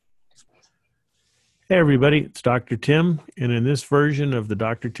Hey, everybody, it's Dr. Tim. And in this version of the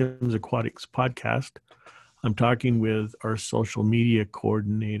Dr. Tim's Aquatics podcast, I'm talking with our social media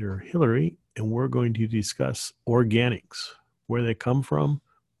coordinator, Hillary, and we're going to discuss organics, where they come from,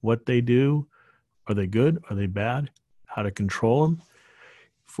 what they do, are they good, are they bad, how to control them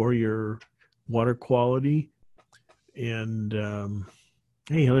for your water quality. And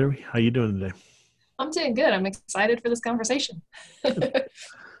hey, Hillary, how you doing today? I'm doing good. I'm excited for this conversation.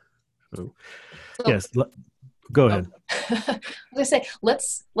 So, So, yes, go oh, ahead. I was gonna say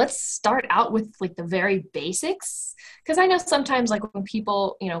let's start out with like the very basics, because I know sometimes like when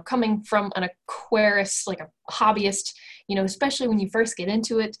people, coming from an aquarist, like a hobbyist, especially when you first get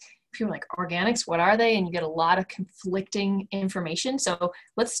into it, people are like, organics, what are they? And you get a lot of conflicting information. So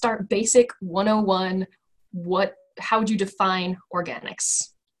let's start basic 101. How would you define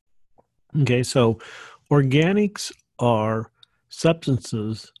organics? Okay, so organics are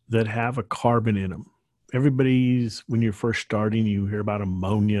substances that have a carbon in them. When you're first starting, you hear about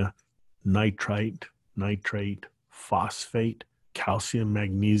ammonia, nitrite, nitrate, phosphate, calcium,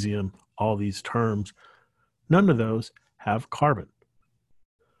 magnesium, all these terms. None of those have carbon.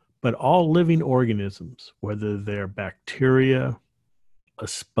 But all living organisms, whether they're bacteria, a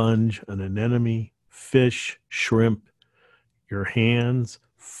sponge, an anemone, fish, shrimp, your hands,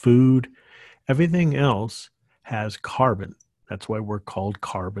 food, everything else has carbon. That's why we're called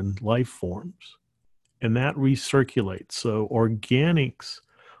carbon life forms. And that recirculates. So organics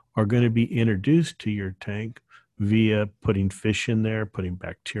are going to be introduced to your tank via putting fish in there, putting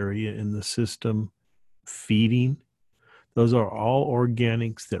bacteria in the system, feeding. Those are all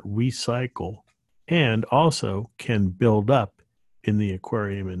organics that recycle and also can build up in the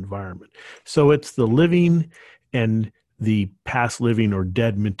aquarium environment. So it's the living and the past living or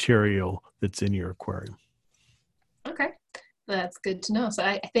dead material that's in your aquarium. Okay, that's good to know. So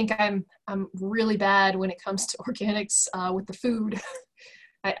I think I'm really bad when it comes to organics with the food.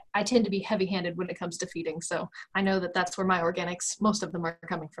 I tend to be heavy-handed when it comes to feeding, so I know that that's where my organics, most of them, are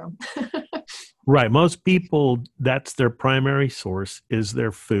coming from. Right. Most people, that's their primary source is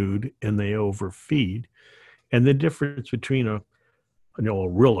their food, and they overfeed. And the difference between a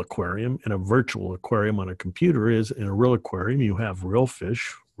real aquarium and a virtual aquarium on a computer is in a real aquarium, you have real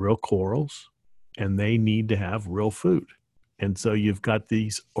fish, real corals, and they need to have real food. And so you've got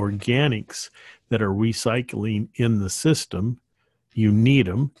these organics that are recycling in the system. You need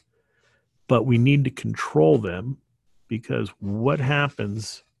them, but we need to control them because what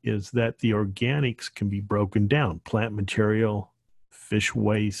happens is that the organics can be broken down. Plant material, fish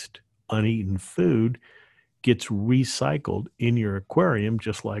waste, uneaten food gets recycled in your aquarium,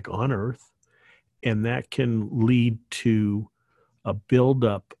 just like on Earth. And that can lead to a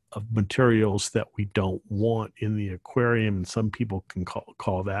buildup of materials that we don't want in the aquarium. And some people can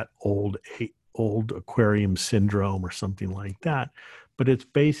call that old aquarium syndrome or something like that. But it's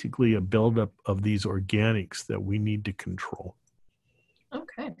basically a buildup of these organics that we need to control.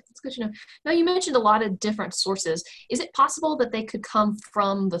 Okay, that's good to know. Now, you mentioned a lot of different sources. Is it possible that they could come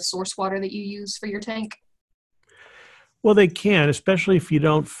from the source water that you use for your tank? Well, they can, especially if you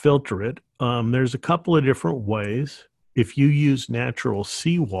don't filter it. There's a couple of different ways. If you use natural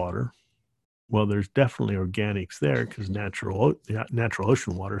seawater, well, there's definitely organics there because natural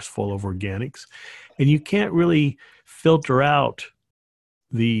ocean water is full of organics, and you can't really filter out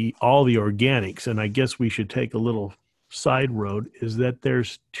the all the organics. And I guess we should take a little side road is that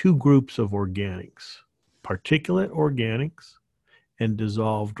there's two groups of organics: particulate organics and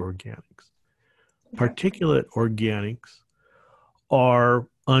dissolved organics. Okay. Particulate organics are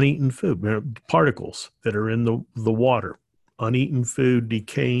uneaten food, particles that are in the water, uneaten food,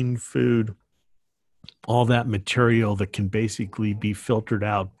 decaying food, all that material that can basically be filtered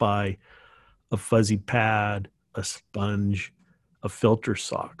out by a fuzzy pad, a sponge, a filter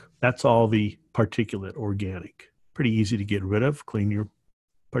sock. That's all the particulate organic. Pretty easy to get rid of. Clean your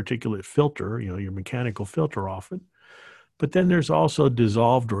particulate filter, your mechanical filter off it. But then there's also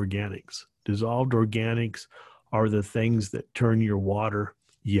dissolved organics. Dissolved organics are the things that turn your water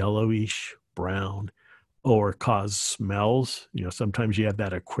yellowish, brown, or cause smells. Sometimes you have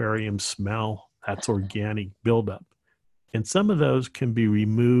that aquarium smell. That's organic buildup. And some of those can be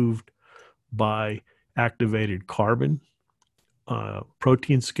removed by activated carbon.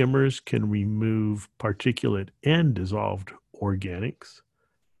 Protein skimmers can remove particulate and dissolved organics.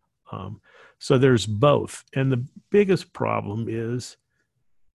 Um, so there's both. And the biggest problem is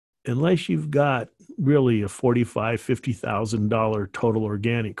unless you've got really a $50,000 total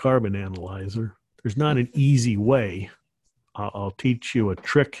organic carbon analyzer, there's not an easy way. I'll teach you a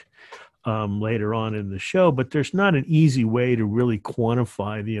trick later on in the show, but there's not an easy way to really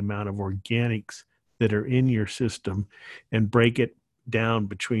quantify the amount of organics that are in your system and break it down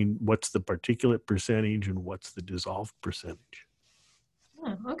between what's the particulate percentage and what's the dissolved percentage.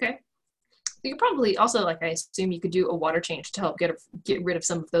 Oh, okay. You probably also, like, I assume you could do a water change to help get rid of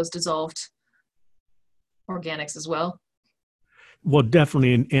some of those dissolved organics as well. Well,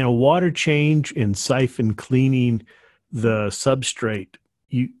 definitely. In a water change and siphon cleaning the substrate,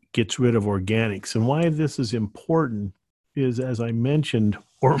 you gets rid of organics. And why this is important is, as I mentioned,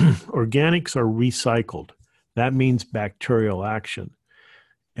 organics are recycled. That means bacterial action.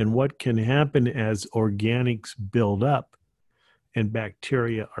 And what can happen as organics build up and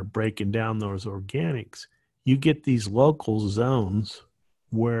bacteria are breaking down those organics, you get these local zones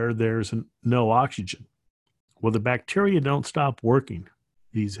where there's no oxygen. Well, the bacteria don't stop working.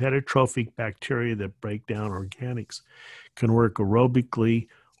 These heterotrophic bacteria that break down organics can work aerobically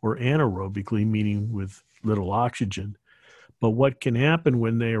or anaerobically, meaning with little oxygen. But what can happen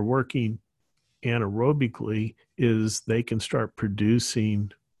when they are working anaerobically is they can start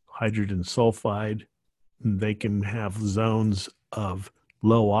producing hydrogen sulfide. They can have zones of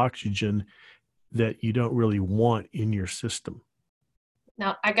low oxygen that you don't really want in your system.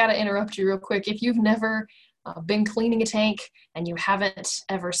 Now, I got to interrupt you real quick. If you've never been cleaning a tank and you haven't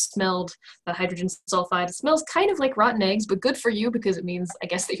ever smelled the hydrogen sulfide, it smells kind of like rotten eggs, but good for you because it means, I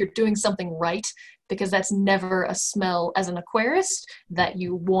guess, that you're doing something right, because that's never a smell as an aquarist that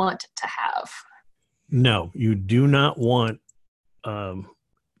you want to have. No, you do not want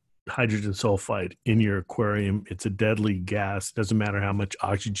hydrogen sulfide in your aquarium. It's a deadly gas. Doesn't matter how much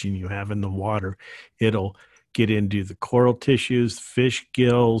oxygen you have in the water. It'll get into the coral tissues, fish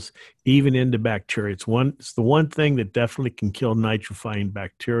gills, even into bacteria. It's the one thing that definitely can kill nitrifying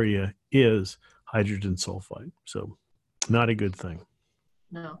bacteria is hydrogen sulfide. So not a good thing.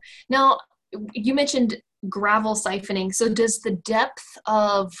 No. Now, you mentioned gravel siphoning. So does the depth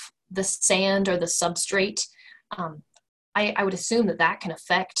of the sand or the substrate, I would assume that can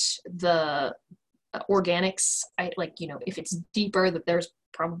affect the organics. If it's deeper, that there's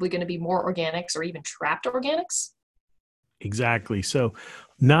probably going to be more organics or even trapped organics. Exactly. So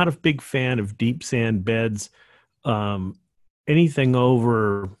not a big fan of deep sand beds. Anything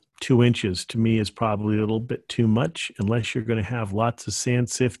over 2 inches to me is probably a little bit too much, unless you're going to have lots of sand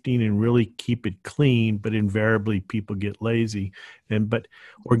sifting and really keep it clean. But invariably people get lazy, but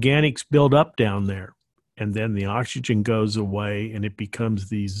organics build up down there, and then the oxygen goes away and it becomes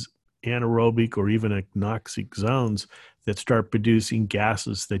these anaerobic or even anoxic zones that start producing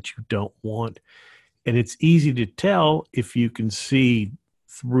gases that you don't want. And it's easy to tell if you can see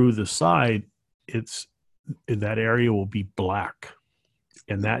through the side, that area will be black.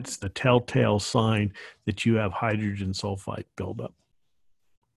 And that's the telltale sign that you have hydrogen sulfide buildup.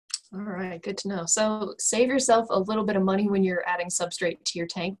 All right, good to know. So save yourself a little bit of money when you're adding substrate to your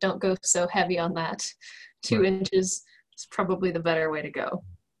tank. Don't go so heavy on that. 2 inches is probably the better way to go.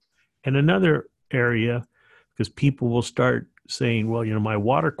 And another area, because people will start saying, well, my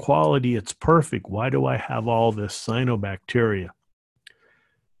water quality, it's perfect. Why do I have all this cyanobacteria?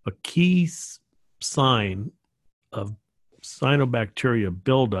 A key sign of cyanobacteria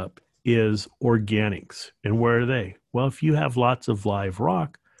buildup is organics. And where are they? Well, if you have lots of live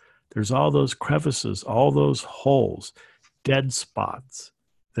rock, there's all those crevices, all those holes, dead spots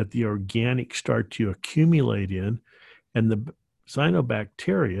that the organics start to accumulate in. And the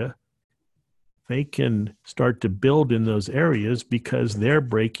cyanobacteria, they can start to build in those areas because they're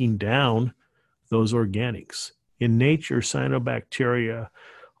breaking down those organics. In nature, cyanobacteria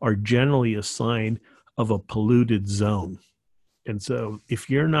are generally a sign of a polluted zone. And so if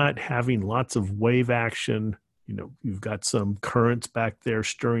you're not having lots of wave action, you've got some currents back there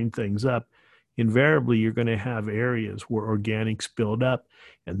stirring things up, invariably you're going to have areas where organics build up,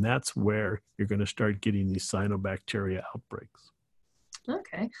 and that's where you're going to start getting these cyanobacteria outbreaks.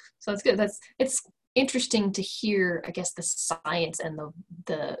 Okay, so that's good. It's interesting to hear, I guess, the science and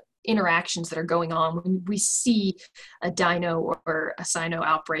the interactions that are going on when we see a dino or a cyano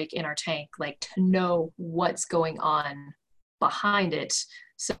outbreak in our tank, like to know what's going on behind it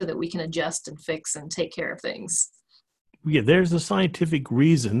so that we can adjust and fix and take care of things. Yeah, there's a scientific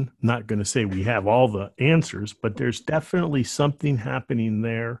reason. Not going to say we have all the answers, but there's definitely something happening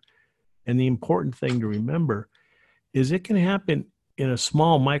there. And the important thing to remember is it can happen in a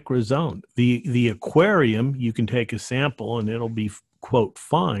small microzone. The aquarium, you can take a sample and it'll be, quote,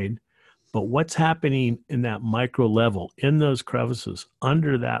 fine. But what's happening in that micro level, in those crevices,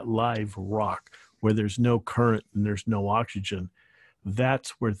 under that live rock, where there's no current and there's no oxygen, that's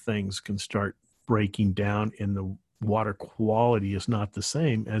where things can start breaking down, and the water quality is not the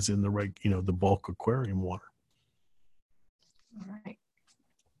same as in the bulk aquarium water. All right.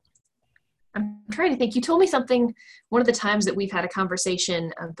 I'm trying to think. You told me something one of the times that we've had a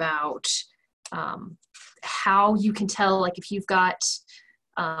conversation about how you can tell, like, if you've got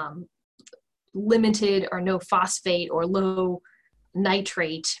limited or no phosphate or low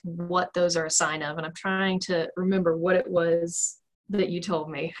nitrate, what those are a sign of. And I'm trying to remember what it was that you told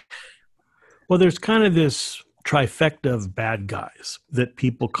me. Well, there's kind of this trifecta of bad guys that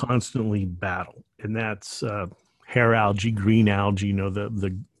people constantly battle, and that's hair algae, green algae,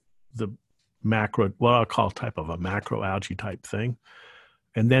 the macro, what I'll call type of a macro algae type thing.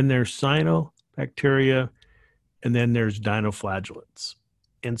 And then there's cyanobacteria, and then there's dinoflagellates.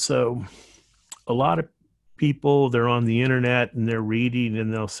 And so a lot of people, they're on the internet and they're reading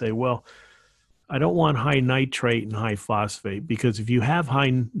and they'll say, well, I don't want high nitrate and high phosphate, because if you have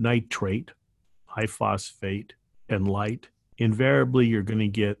high nitrate, high phosphate, and light, invariably you're going to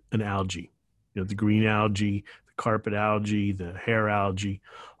get an algae. The green algae, the carpet algae, the hair algae,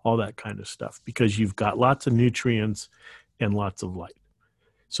 all that kind of stuff, because you've got lots of nutrients and lots of light.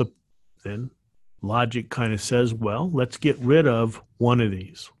 So then logic kind of says, well, let's get rid of one of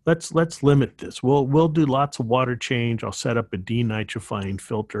these. Let's limit this. We'll do lots of water change. I'll set up a denitrifying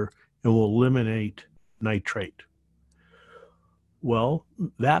filter and we'll eliminate nitrate. Well,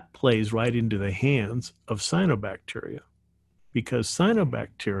 that plays right into the hands of cyanobacteria, because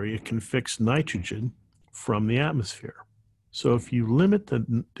cyanobacteria can fix nitrogen from the atmosphere. So if you limit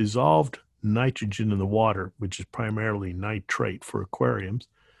the dissolved nitrogen in the water, which is primarily nitrate for aquariums,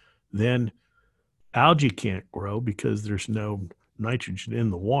 then algae can't grow because there's no nitrogen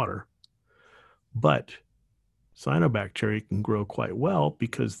in the water. But cyanobacteria can grow quite well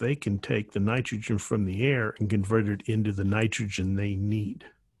because they can take the nitrogen from the air and convert it into the nitrogen they need.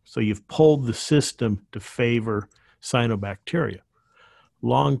 So you've pulled the system to favor cyanobacteria.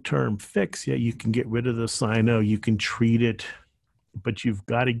 Long-term fix, yeah, you can get rid of the cyano, you can treat it, but you've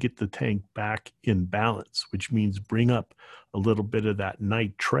got to get the tank back in balance, which means bring up a little bit of that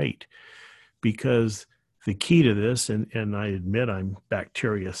nitrate. Because the key to this, and I admit I'm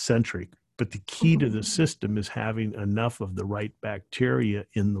bacteria-centric, but the key to the system is having enough of the right bacteria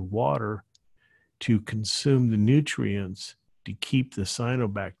in the water to consume the nutrients to keep the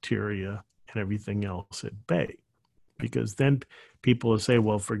cyanobacteria and everything else at bay. Because then people will say,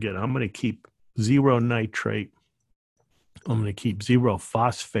 well, forget it. I'm going to keep zero nitrate. I'm going to keep zero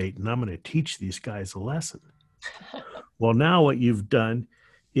phosphate, and I'm going to teach these guys a lesson. Well, now what you've done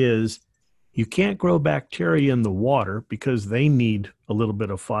is you can't grow bacteria in the water because they need a little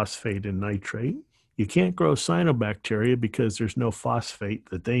bit of phosphate and nitrate. You can't grow cyanobacteria because there's no phosphate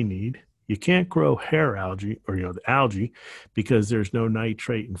that they need. You can't grow hair algae, or the algae, because there's no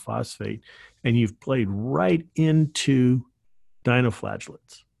nitrate and phosphate. And you've played right into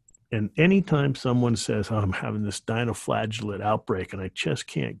dinoflagellates. And anytime someone says, oh, I'm having this dinoflagellate outbreak and I just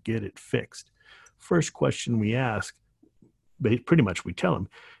can't get it fixed, first question we ask, pretty much we tell them,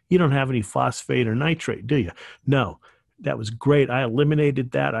 you don't have any phosphate or nitrate, do you? No, that was great. I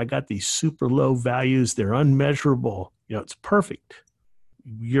eliminated that. I got these super low values. They're unmeasurable. It's perfect.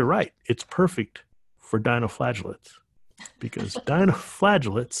 You're right. It's perfect for dinoflagellates, because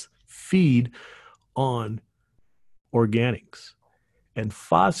dinoflagellates feed on organics, and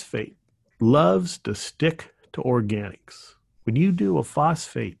phosphate loves to stick to organics. When you do a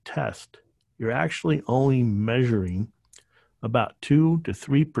phosphate test, you're actually only measuring about 2 to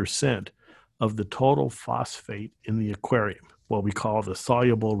 3% of the total phosphate in the aquarium, what we call the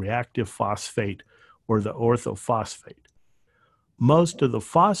soluble reactive phosphate or the orthophosphate. Most of the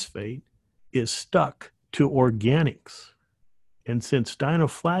phosphate is stuck to organics. And since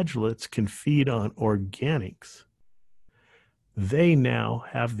dinoflagellates can feed on organics, they now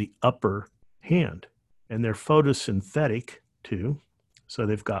have the upper hand, and they're photosynthetic too. So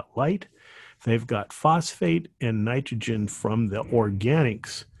they've got light, they've got phosphate and nitrogen from the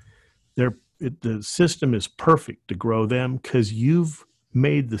organics. The system is perfect to grow them because you've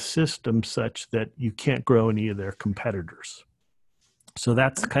made the system such that you can't grow any of their competitors. So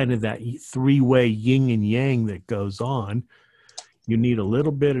that's kind of that three-way yin and yang that goes on. You need a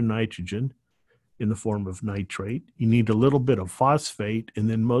little bit of nitrogen in the form of nitrate. You need a little bit of phosphate. And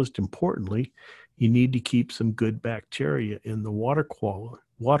then most importantly, you need to keep some good bacteria in the water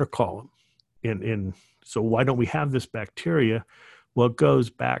column. And so why don't we have this bacteria? Well, it goes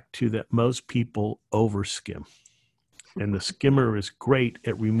back to that most people overskim. And the skimmer is great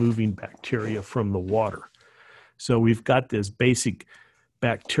at removing bacteria from the water. So we've got this basic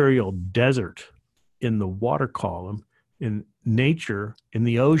bacterial desert in the water column. In nature, in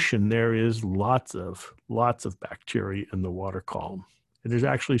the ocean, there is lots of bacteria in the water column. And there's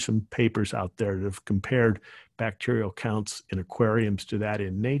actually some papers out there that have compared bacterial counts in aquariums to that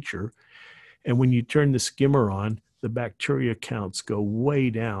in nature. And when you turn the skimmer on, the bacteria counts go way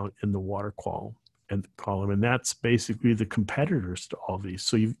down in the water column. And that's basically the competitors to all these.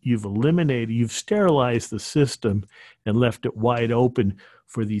 So you've sterilized the system and left it wide open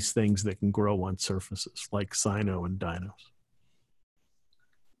for these things that can grow on surfaces like cyano and dinos.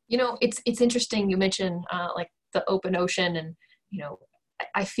 It's interesting you mentioned like the open ocean, and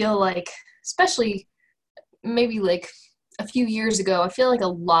I feel like, especially maybe like a few years ago, I feel like a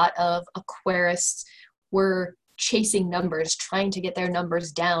lot of aquarists were chasing numbers, trying to get their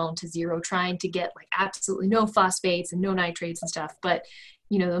numbers down to zero, trying to get like absolutely no phosphates and no nitrates and stuff. But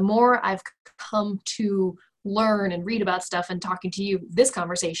the more I've come to learn and read about stuff and talking to you, this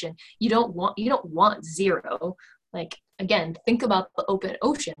conversation, you don't want zero. Like, again, think about the open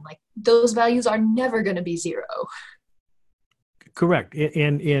ocean. Like, those values are never going to be zero. Correct.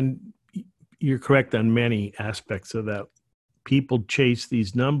 And you're correct on many aspects of that. People chase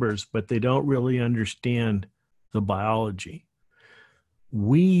these numbers, but they don't really understand the biology.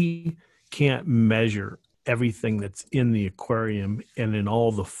 We can't measure everything that's in the aquarium and in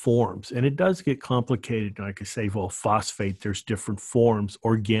all the forms. And it does get complicated. Like I say, well, phosphate, there's different forms.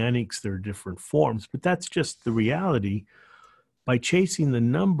 Organics, there are different forms. But that's just the reality. By chasing the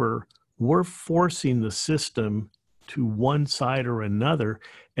number, we're forcing the system to one side or another,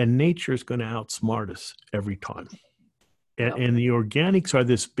 and nature is going to outsmart us every time. And the organics are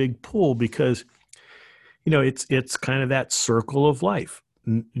this big pull because it's kind of that circle of life.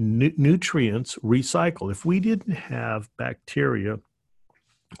 Nutrients recycle. If we didn't have bacteria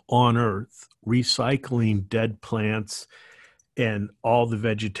on Earth recycling dead plants and all the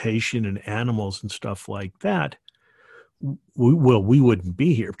vegetation and animals and stuff like that, we wouldn't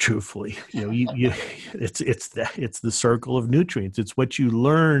be here. Truthfully, it's the circle of nutrients. It's what you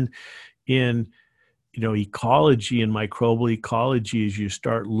learn in ecology and microbial ecology as you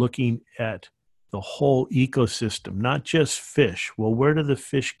start looking at the whole ecosystem, not just fish. Well, where do the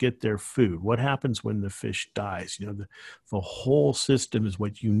fish get their food? What happens when the fish dies? The whole system is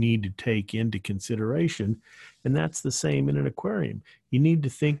what you need to take into consideration. And that's the same in an aquarium. You need to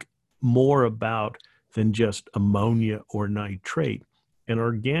think more about than just ammonia or nitrate. And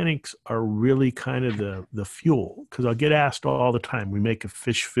organics are really kind of the fuel, because I'll get asked all the time, we make a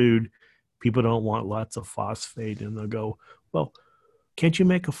fish food, people don't want lots of phosphate, and they'll go, well, can't you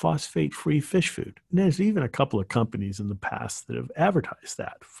make a phosphate-free fish food? And there's even a couple of companies in the past that have advertised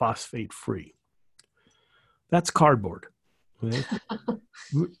that, phosphate-free. That's cardboard. Okay?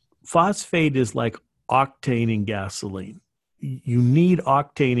 Phosphate is like octane in gasoline. You need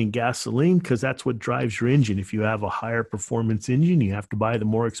octane in gasoline because that's what drives your engine. If you have a higher performance engine, you have to buy the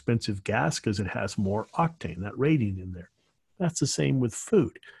more expensive gas because it has more octane, that rating in there. That's the same with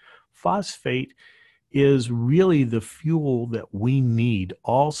food. Phosphate is really the fuel that we need.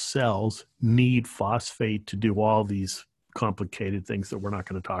 All cells need phosphate to do all these complicated things that we're not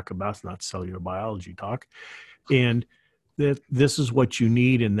going to talk about. It's not cellular biology talk. And that this is what you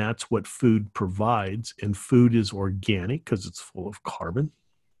need, and that's what food provides. And food is organic because it's full of carbon.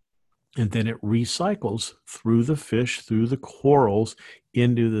 And then it recycles through the fish, through the corals,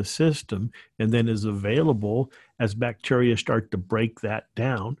 into the system, and then is available as bacteria start to break that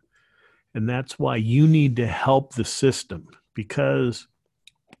down. And that's why you need to help the system, because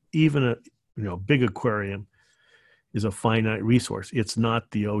even a big aquarium is a finite resource. It's not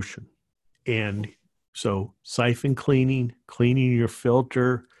the ocean. And so siphon cleaning your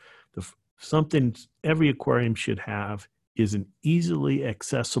filter, something every aquarium should have is an easily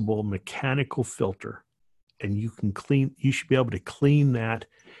accessible mechanical filter. And you should be able to clean that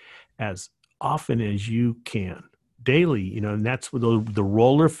as often as you can. Daily, and that's with the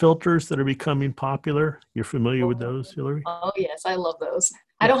roller filters that are becoming popular. You're familiar with those, Hillary? Oh, yes. I love those.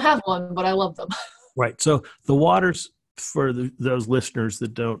 I don't have one, but I love them. Right. So the waters, for those listeners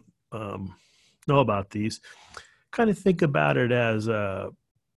that don't know about these, kind of think about it as a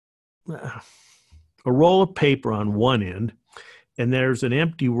roll of paper on one end, and there's an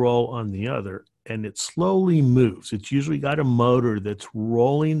empty roll on the other, and it slowly moves. It's usually got a motor that's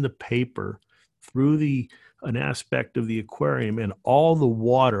rolling the paper through an aspect of the aquarium, and all the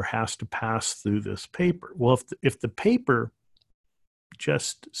water has to pass through this paper. Well, if the paper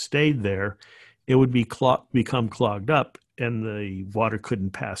just stayed there, it would become clogged up and the water couldn't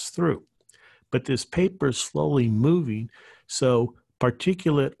pass through. But this paper is slowly moving, so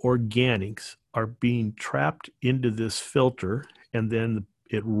particulate organics are being trapped into this filter, and then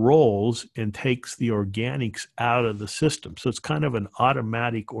it rolls and takes the organics out of the system. So it's kind of an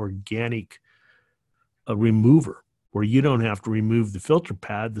automatic organic a remover, where you don't have to remove the filter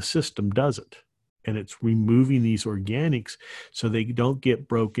pad, the system does it. and it's removing these organics so they don't get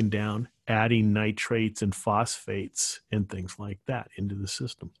broken down, adding nitrates and phosphates and things like that into the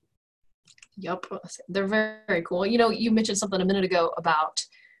system. Yep. They're very, very cool. You know, you mentioned something a minute ago about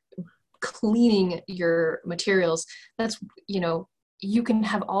cleaning your materials. That's, you know, you can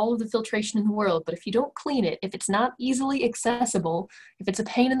have all of the filtration in the world, but if you don't clean it, if it's not easily accessible, if it's a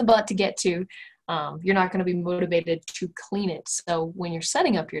pain in the butt to get to, you're not going to be motivated to clean it. So when you're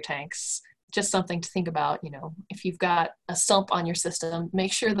setting up your tanks, just something to think about, you know, if you've got a sump on your system,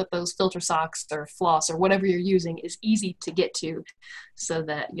 make sure that those filter socks or floss or whatever you're using is easy to get to so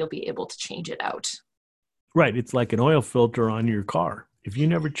that you'll be able to change it out. Right. It's like an oil filter on your car. If you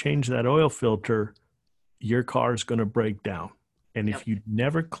never change that oil filter, your car is going to break down. And if you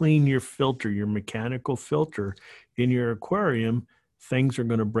never clean your filter, your mechanical filter in your aquarium, things are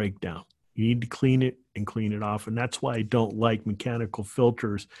going to break down. You need to clean it and clean it off. And that's why I don't like mechanical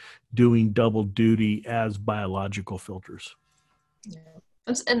filters doing double duty as biological filters. Yeah.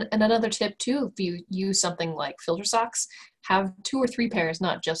 And another tip too, if you use something like filter socks, have 2 or 3 pairs,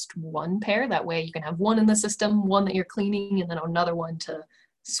 not just one pair. That way you can have one in the system, one that you're cleaning, and then another one to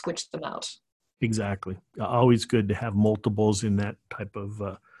switch them out. Exactly. Always good to have multiples in that type of,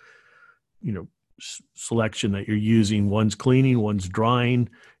 selection that you're using. One's cleaning, one's drying,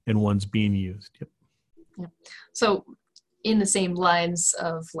 and one's being used. Yep. Yeah. So in the same lines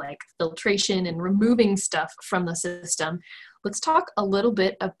of like filtration and removing stuff from the system, let's talk a little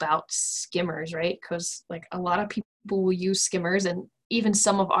bit about skimmers, right? Because like a lot of people will use skimmers, and even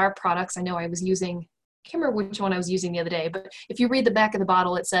some of our products, I know I was using, I can't remember which one I was using the other day, but if you read the back of the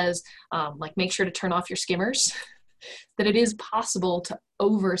bottle, it says like make sure to turn off your skimmers, that it is possible to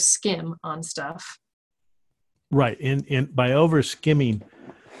over skim on stuff. Right. And by over skimming,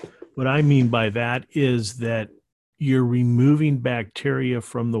 what I mean by that is that you're removing bacteria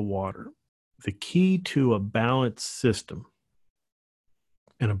from the water. The key to a balanced system,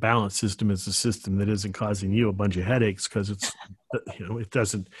 and a balanced system is a system that isn't causing you a bunch of headaches because it's, it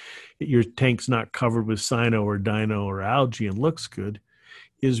doesn't, your tank's not covered with cyano or dino or algae and looks good,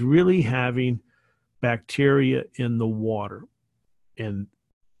 is really having bacteria in the water. And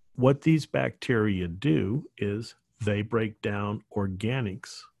what these bacteria do is they break down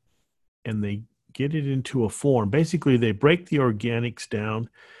organics and they get it into a form. Basically, they break the organics down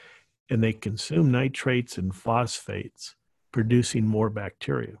and they consume nitrates and phosphates, producing more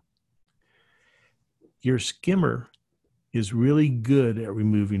bacteria. Your skimmer is really good at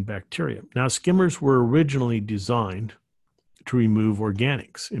removing bacteria. Now, skimmers were originally designed to remove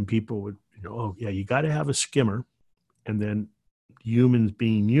organics, and people would, oh yeah, you got to have a skimmer. And then humans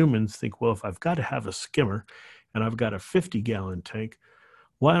being humans think, well, if I've got to have a skimmer and I've got a 50-gallon tank,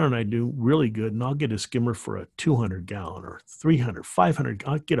 why don't I do really good and I'll get a skimmer for a 200-gallon or 300, 500.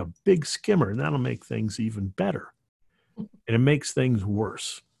 I'll get a big skimmer and that'll make things even better. And it makes things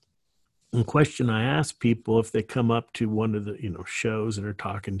worse. And question I ask people if they come up to one of the shows and are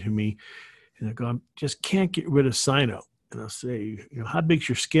talking to me and they go, I just can't get rid of cyano. And I'll say, how big's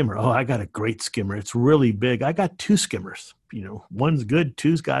your skimmer? Oh, I got a great skimmer. It's really big. I got 2 skimmers. One's good,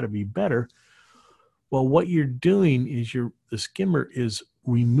 2's got to be better. Well, what you're doing is the skimmer is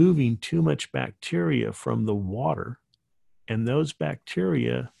removing too much bacteria from the water, and those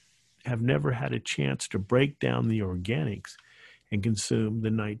bacteria have never had a chance to break down the organics and consume the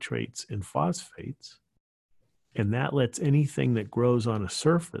nitrates and phosphates. And that lets anything that grows on a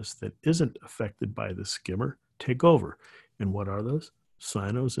surface that isn't affected by the skimmer take over. And what are those?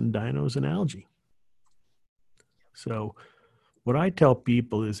 Cynos and dinos and algae. So what I tell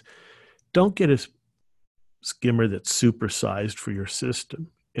people is don't get a skimmer that's supersized for your system.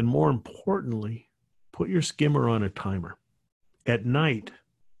 And more importantly, put your skimmer on a timer. At night,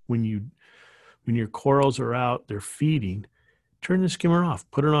 when your corals are out, they're feeding, turn the skimmer off,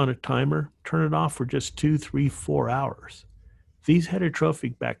 put it on a timer, turn it off for just 2, 3, 4 hours. These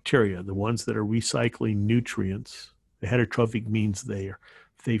heterotrophic bacteria, the ones that are recycling nutrients, the heterotrophic means they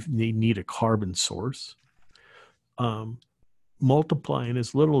need a carbon source, multiply in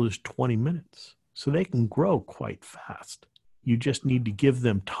as little as 20 minutes. So they can grow quite fast. You just need to give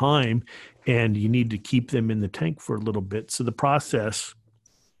them time and you need to keep them in the tank for a little bit. So the process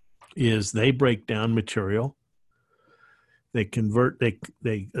is they break down material. They convert,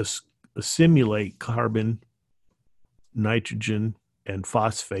 they assimilate carbon, nitrogen, and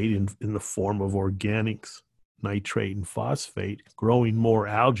phosphate in the form of organics, nitrate and phosphate, growing more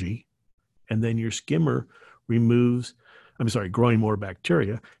algae. And then your skimmer growing more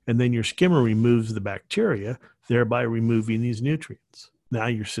bacteria. And then your skimmer removes the bacteria, thereby removing these nutrients. Now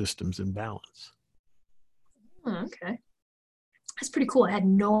your system's in balance. Okay. That's pretty cool. I had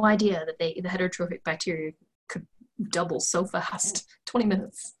no idea that the heterotrophic bacteria could double so fast. 20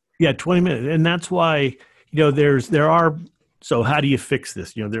 minutes. Yeah, 20 minutes. And that's why, there are, so how do you fix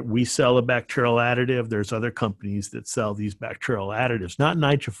this? We sell a bacterial additive. There's other companies that sell these bacterial additives, not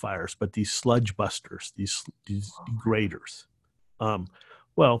nitrifiers, but these sludge busters, these degraders.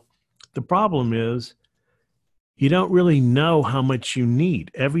 Well, the problem is you don't really know how much you need.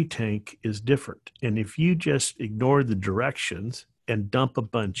 Every tank is different. And if you just ignore the directions and dump a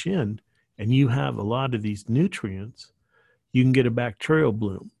bunch in, and you have a lot of these nutrients, you can get a bacterial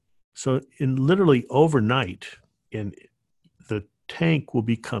bloom. So in literally overnight, the tank will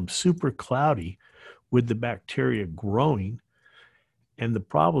become super cloudy with the bacteria growing. And the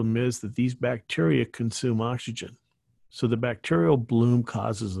problem is that these bacteria consume oxygen. So the bacterial bloom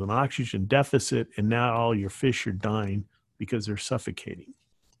causes an oxygen deficit, and now all your fish are dying because they're suffocating.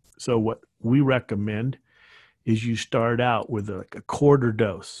 So what we recommend is you start out with a quarter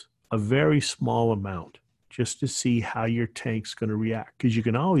dose, a very small amount, just to see how your tank's going to react, because you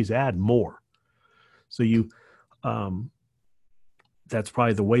can always add more. So that's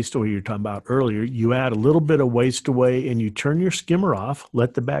probably the waste away you're talking about earlier. You add a little bit of waste away and you turn your skimmer off,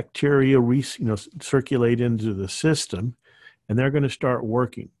 let the bacteria circulate into the system, and they're going to start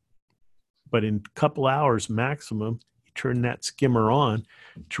working. But in a couple hours maximum, you turn that skimmer on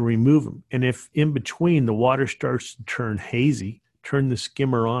to remove them. And if in between the water starts to turn hazy, turn the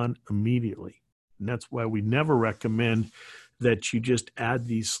skimmer on immediately. And that's why we never recommend that you just add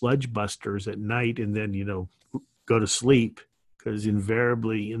these sludge busters at night and then, go to sleep. Because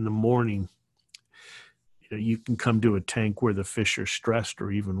invariably in the morning, you can come to a tank where the fish are stressed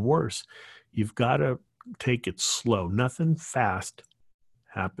or even worse. You've got to take it slow. Nothing fast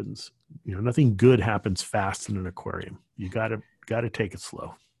happens. Nothing good happens fast in an aquarium. You got to take it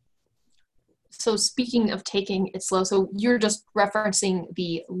slow. So speaking of taking it slow, so you're just referencing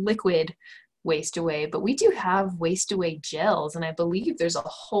the liquid waste away, but we do have waste away gels, and I believe there's a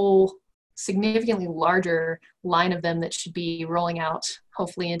whole significantly larger line of them that should be rolling out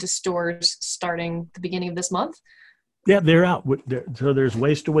hopefully into stores starting the beginning of this month. Yeah, they're out. So there's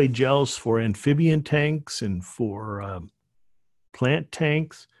waste away gels for amphibian tanks and for plant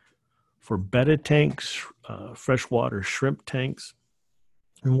tanks, for betta tanks, freshwater shrimp tanks.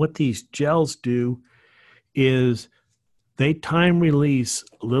 And what these gels do is they time release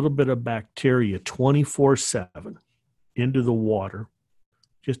a little bit of bacteria 24/7 into the water,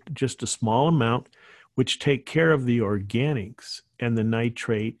 just a small amount, which take care of the organics and the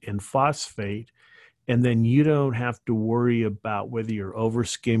nitrate and phosphate. And then you don't have to worry about whether you're over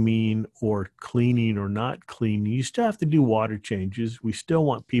skimming or cleaning or not cleaning. You still have to do water changes. We still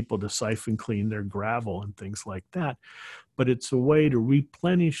want people to siphon clean their gravel and things like that. But it's a way to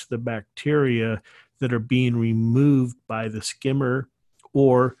replenish the bacteria that are being removed by the skimmer,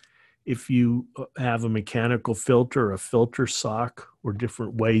 or if you have a mechanical filter, a filter sock, or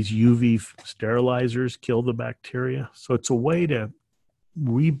different ways, UV sterilizers kill the bacteria. So it's a way to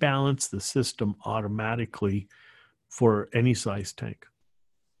rebalance the system automatically for any size tank.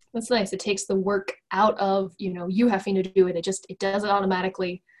 That's nice. It takes the work out of, you having to do it. It does it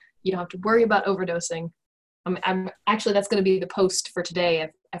automatically. You don't have to worry about overdosing. I'm actually, that's going to be the post for today.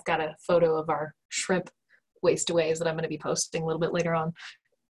 I've got a photo of our shrimp waste-aways that I'm going to be posting a little bit later on.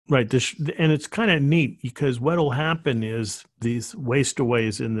 Right. And it's kind of neat because what will happen is these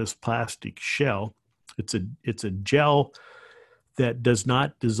waste-aways in this plastic shell, it's a gel that does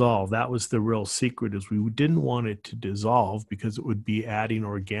not dissolve. That was the real secret, is we didn't want it to dissolve because it would be adding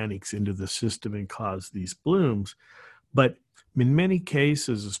organics into the system and cause these blooms. But in many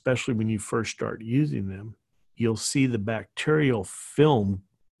cases, especially when you first start using them, you'll see the bacterial film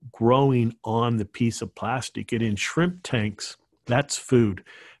growing on the piece of plastic. And in shrimp tanks, that's food.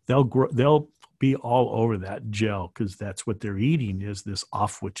 They'll be all over that gel because that's what they're eating, is this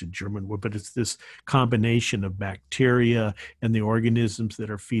Aufwich, a German word, but it's this combination of bacteria and the organisms that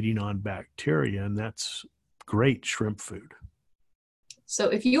are feeding on bacteria, and that's great shrimp food. So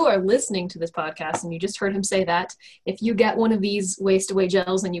if you are listening to this podcast and you just heard him say that, if you get one of these waste away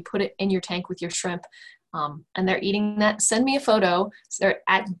gels and you put it in your tank with your shrimp, and they're eating that, send me a photo. So they're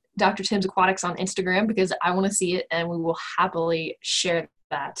at Dr. Tim's Aquatics on Instagram, because I want to see it, and we will happily share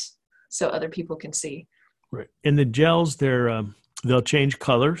that so other people can see. Right. And the gels, they'll change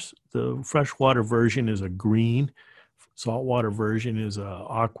colors. The freshwater version is a green. Saltwater version is a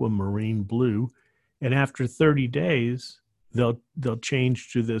aquamarine blue. And after 30 days, they'll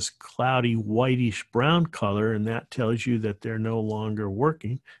change to this cloudy whitish brown color, and that tells you that they're no longer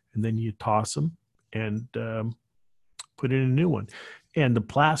working. And then you toss them and put in a new one. And the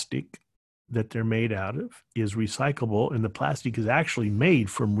plastic that they're made out of is recyclable, and the plastic is actually made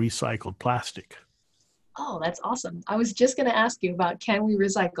from recycled plastic. Oh, that's awesome. I was just going to ask you about, can we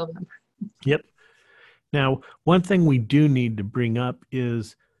recycle them? Yep. Now, one thing we do need to bring up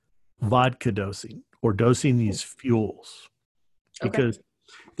is vodka dosing, or dosing these fuels, Okay. because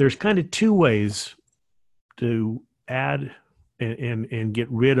there's kind of two ways to add and get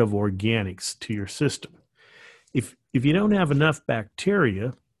rid of organics to your system. If you don't have enough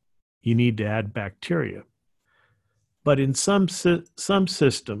bacteria, you need to add bacteria. But in some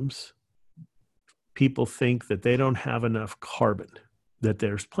systems, people think that they don't have enough carbon, that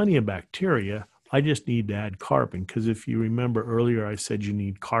there's plenty of bacteria. I just need to add carbon, because if you remember earlier, I said you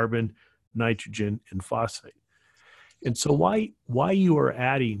need carbon, nitrogen, and phosphate. And so why you are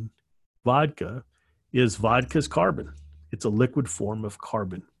adding vodka is vodka's carbon. It's a liquid form of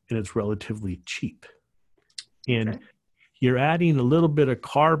carbon, and it's relatively cheap. And Okay. you're adding a little bit of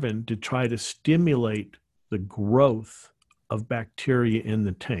carbon to try to stimulate the growth of bacteria in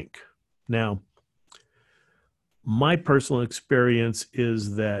the tank. Now, my personal experience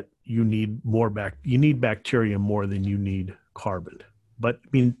is that you need bacteria more than you need carbon. But I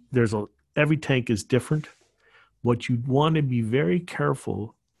mean, every tank is different. What you want to be very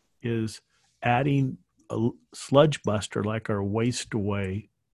careful is adding a sludge buster like our Waste Away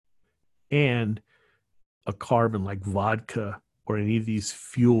and a carbon like vodka or any of these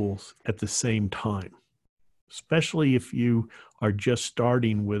fuels at the same time, especially if you are just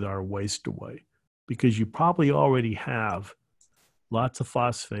starting with our Waste Away, because you probably already have lots of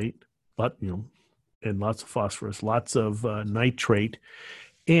phosphate, and lots of phosphorus, lots of nitrate,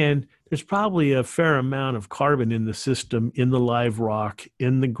 and there's probably a fair amount of carbon in the system, in the live rock,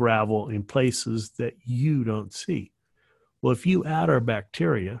 in the gravel, in places that you don't see. Well, if you add our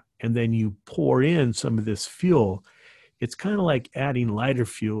bacteria and then you pour in some of this fuel, it's kind of like adding lighter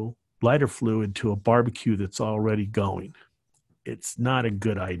fluid to a barbecue that's already going. It's not a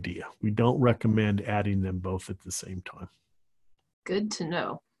good idea. We don't recommend adding them both at the same time. Good to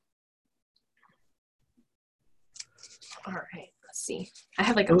know. All right, let's see. I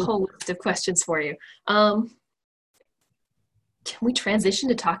have like a whole list of questions for you. Can we transition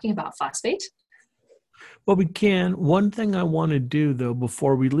to talking about phosphate? Well, we can. One thing I want to do though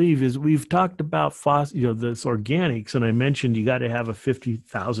before we leave is we've talked about this organics, and I mentioned you got to have a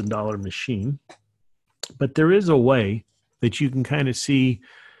 $50,000 machine, but there is a way that you can kind of see,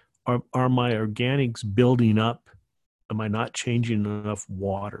 are my organics building up? Am I not changing enough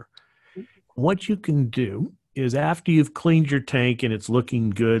water? What you can do is, after you've cleaned your tank and it's looking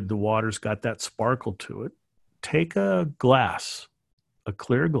good, the water's got that sparkle to it, take a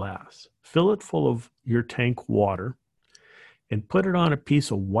clear glass, fill it full of your tank water, and put it on a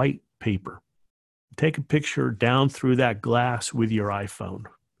piece of white paper. Take a picture down through that glass with your iPhone.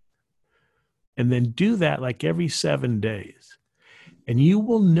 And then do that like every 7 days. And you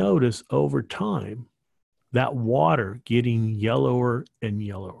will notice over time that water getting yellower and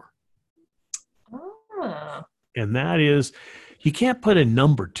yellower. Ah. And that is, you can't put a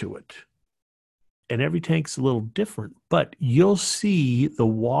number to it. And every tank's a little different, but you'll see the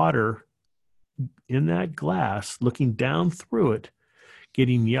water in that glass, looking down through it,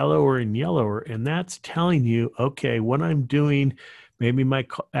 getting yellower and yellower. And that's telling you, okay, what I'm doing, maybe my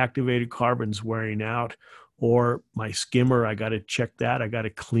activated carbon's wearing out, or my skimmer, I got to check that. I got to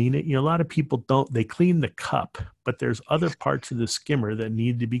clean it. A lot of people they clean the cup, but there's other parts of the skimmer that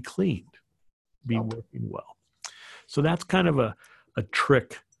need to be cleaned, be working well. So that's kind of a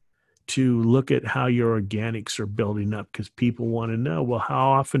trick to look at how your organics are building up, because people want to know, well,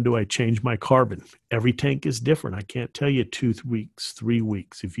 how often do I change my carbon? Every tank is different. I can't tell you 2 weeks, 3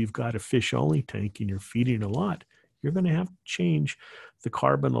 weeks. If you've got a fish only tank and you're feeding a lot, you're going to have to change the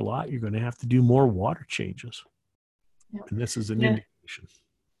carbon a lot. You're going to have to do more water changes. Yep. And this is an indication.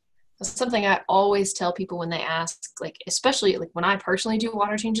 Something I always tell people when they ask, like, especially like when I personally do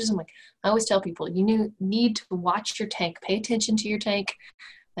water changes, I always tell people, you need to watch your tank, pay attention to your tank,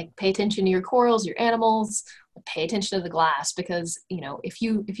 like pay attention to your corals, your animals, pay attention to the glass, because if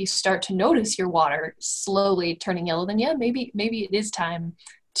you start to notice your water slowly turning yellow, then maybe it is time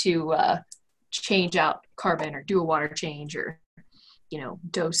to change out carbon or do a water change, or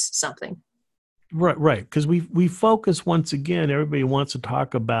dose something. Right. Because we focus, once again, everybody wants to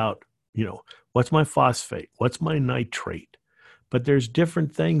talk about, what's my phosphate, what's my nitrate, but there's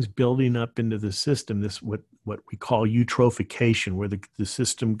different things building up into the system. This what we call eutrophication, where the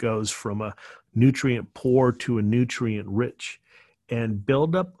system goes from a nutrient poor to a nutrient rich, and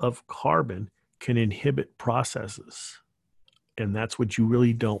buildup of carbon can inhibit processes And that's what you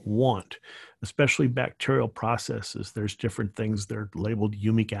really don't want, especially bacterial processes. There's different things. They're labeled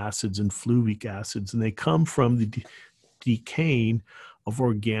humic acids and fluvic acids, and they come from the decaying of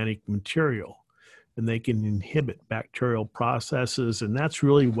organic material. And they can inhibit bacterial processes. And that's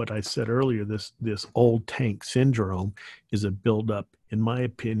really what I said earlier. This old tank syndrome is a buildup, in my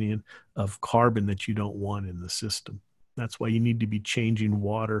opinion, of carbon that you don't want in the system. That's why you need to be changing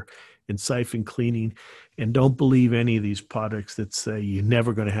water and siphon cleaning. And don't believe any of these products that say you're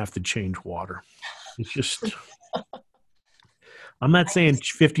never going to have to change water. It's just, I'm not saying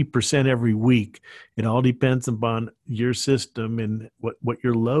 50% every week. It all depends upon your system and what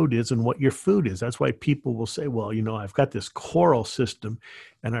your load is and what your food is. That's why people will say, well, I've got this coral system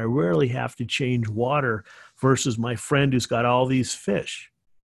and I rarely have to change water versus my friend who's got all these fish.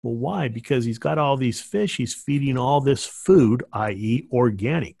 Well, why? Because he's got all these fish. He's feeding all this food, i.e.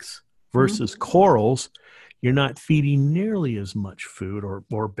 organics, versus corals. You're not feeding nearly as much food,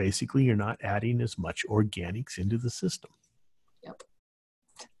 or basically you're not adding as much organics into the system. Yep.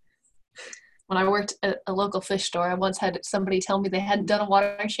 When I worked at a local fish store, I once had somebody tell me they hadn't done a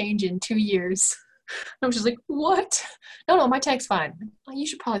water change in 2 years. I was just like, what? No, my tank's fine. Well, you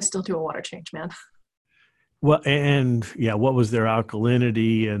should probably still do a water change, man. Well, and yeah, what was their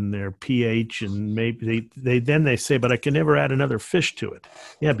alkalinity and their pH, and maybe they say, but I can never add another fish to it.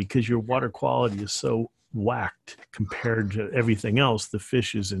 Yeah, because your water quality is so whacked compared to everything else. The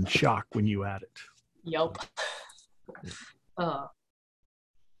fish is in shock when you add it. Yep. All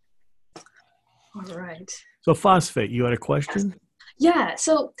right. So phosphate, you had a question? Yeah.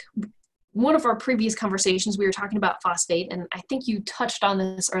 So one of our previous conversations, we were talking about phosphate, and I think you touched on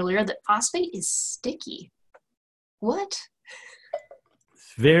this earlier, that phosphate is sticky. What?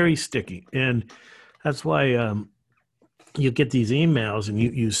 It's very sticky. And that's why you get these emails and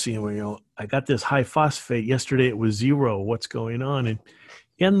you see them, I got this high phosphate. Yesterday it was 0. What's going on? And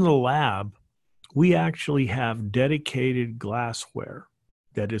in the lab, we actually have dedicated glassware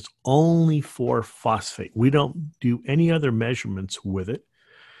that is only for phosphate. We don't do any other measurements with it.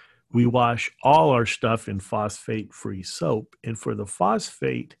 We wash all our stuff in phosphate-free soap. And for the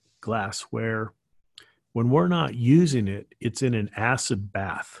phosphate glassware, when we're not using it, it's in an acid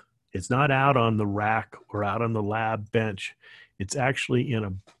bath. It's not out on the rack or out on the lab bench. It's actually in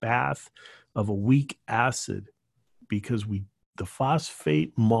a bath of a weak acid because the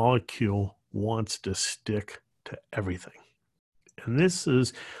phosphate molecule wants to stick to everything. And this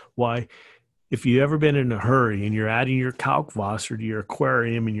is why, if you've ever been in a hurry and you're adding your Kalkwasser to your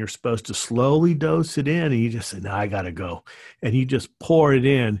aquarium and you're supposed to slowly dose it in, and you just say, no, I got to go. And you just pour it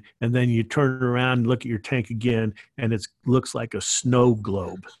in, and then you turn around and look at your tank again, and it looks like a snow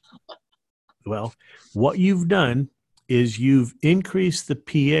globe. Well, what you've done is you've increased the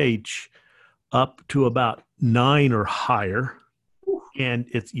pH up to about 9 or higher. And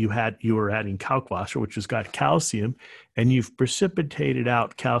you were adding Kalkwasser, which has got calcium, and you've precipitated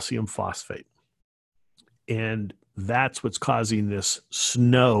out calcium phosphate. And that's what's causing this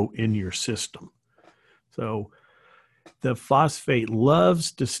snow in your system. So the phosphate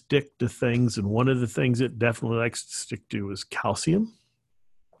loves to stick to things, and one of the things it definitely likes to stick to is calcium.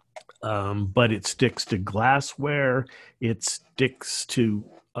 But it sticks to glassware, it sticks to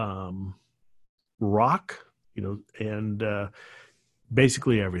rock, and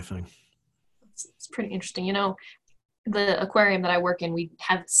basically everything. It's pretty interesting. The aquarium that I work in, we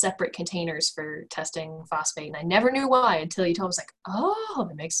have separate containers for testing phosphate, and I never knew why until you told me. I was like, oh,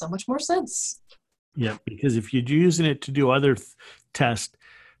 that makes so much more sense. Yeah, because if you're using it to do other tests,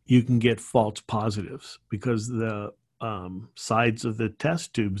 you can get false positives because the sides of the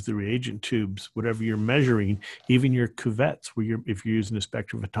test tubes, the reagent tubes, whatever you're measuring, even your cuvettes, if you're using a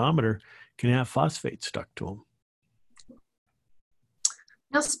spectrophotometer, can have phosphate stuck to them.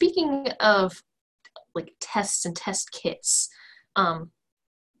 Now, speaking of like tests and test kits, I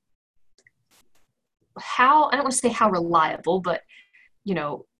don't want to say how reliable, but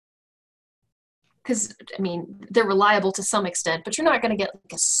because they're reliable to some extent, but you're not going to get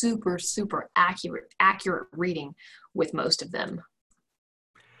like a super, super accurate reading with most of them.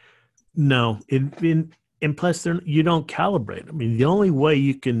 No, and plus you don't calibrate. The only way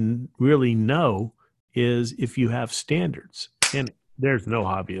you can really know is if you have standards, and there's no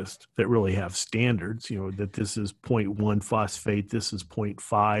hobbyists that really have standards, that this is 0.1 phosphate, this is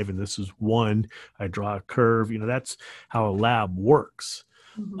 0.5, and this is 1. I draw a curve. That's how a lab works.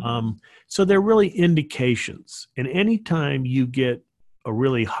 Mm-hmm. So they're really indications. And anytime you get a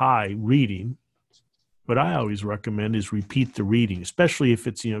really high reading, what I always recommend is repeat the reading, especially if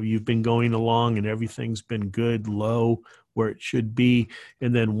it's, you've been going along and everything's been good, low, where it should be,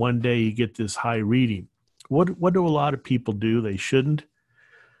 and then one day you get this high reading. What do a lot of people do? They shouldn't,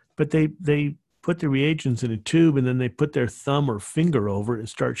 but they put the reagents in a tube and then they put their thumb or finger over it and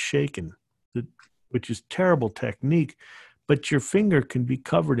start shaking, which is terrible technique. But your finger can be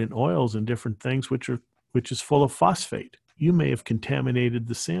covered in oils and different things, which is full of phosphate. You may have contaminated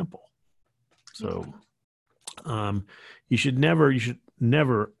the sample. So you should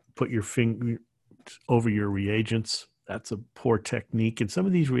never put your finger over your reagents. That's a poor technique. And some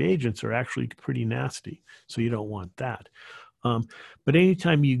of these reagents are actually pretty nasty. So you don't want that. But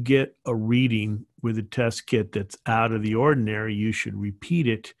anytime you get a reading with a test kit that's out of the ordinary, you should repeat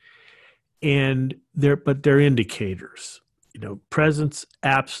it. And they're indicators, presence,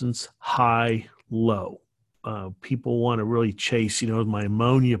 absence, high, low. People want to really chase, my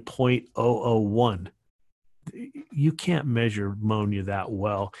ammonia 0.001. You can't measure ammonia that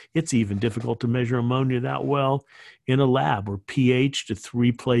well. It's even difficult to measure ammonia that well in a lab where pH to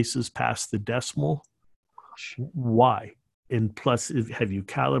 3 places past the decimal. Why? And plus, have you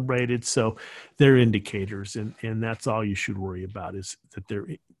calibrated? So they're indicators, and that's all you should worry about, is that they're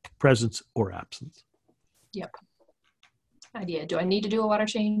presence or absence. Yep. Idea. Do I need to do a water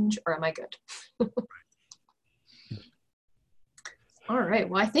change, or am I good? All right.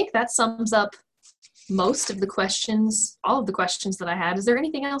 Well, I think that sums up most of the questions, all of the questions that I had. Is there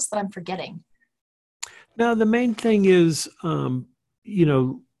anything else that I'm forgetting? No, the main thing is, limit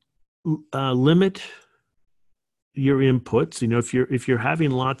your inputs. If you're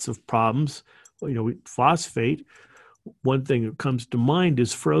having lots of problems, with phosphate, one thing that comes to mind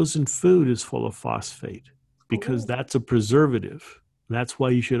is frozen food is full of phosphate because that's a preservative. That's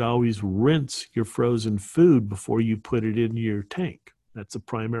why you should always rinse your frozen food before you put it in your tank. That's a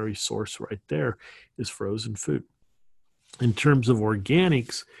primary source right there, is frozen food. In terms of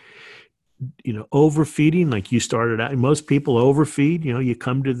organics, overfeeding, like you started out, most people overfeed. You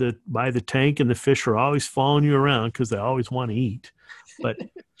come to by the tank and the fish are always following you around because they always want to eat. But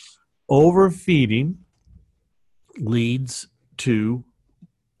overfeeding leads to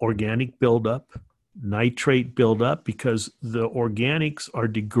organic buildup, nitrate buildup, because the organics are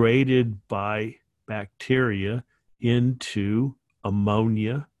degraded by bacteria into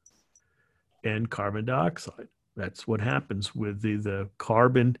ammonia and carbon dioxide. That's what happens with the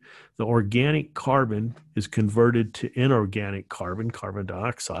carbon. The organic carbon is converted to inorganic carbon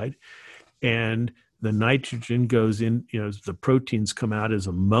dioxide, and the nitrogen goes in, the proteins come out as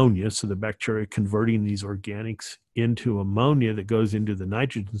ammonia. So the bacteria converting these organics into ammonia that goes into the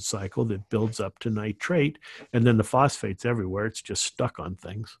nitrogen cycle that builds up to nitrate, and then the phosphate's everywhere. It's just stuck on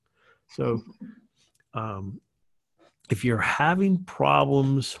things. So if you're having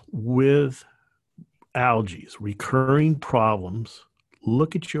problems with algae, recurring problems,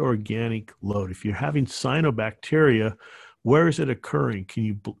 look at your organic load. If you're having cyanobacteria, where is it occurring?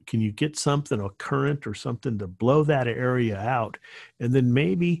 Can you get something, a current or something, to blow that area out? And then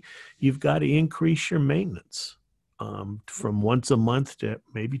maybe you've got to increase your maintenance from once a month to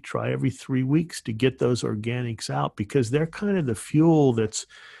maybe try every 3 weeks to get those organics out, because they're kind of the fuel that's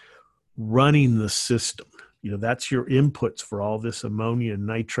running the system. That's your inputs for all this ammonia and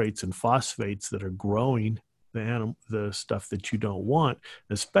nitrates and phosphates that are growing the stuff that you don't want,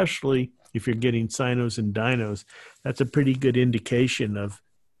 especially if you're getting cynos and dinos. That's a pretty good indication of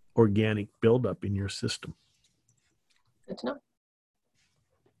organic buildup in your system. Good to know.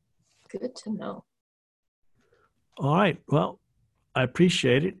 Good to know. All right. Well, I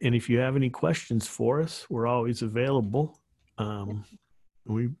appreciate it. And if you have any questions for us, we're always available.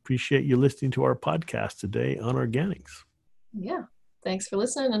 We appreciate you listening to our podcast today on organics. Yeah. Thanks for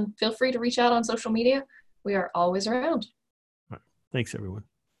listening, and feel free to reach out on social media. We are always around. All right. Thanks, everyone.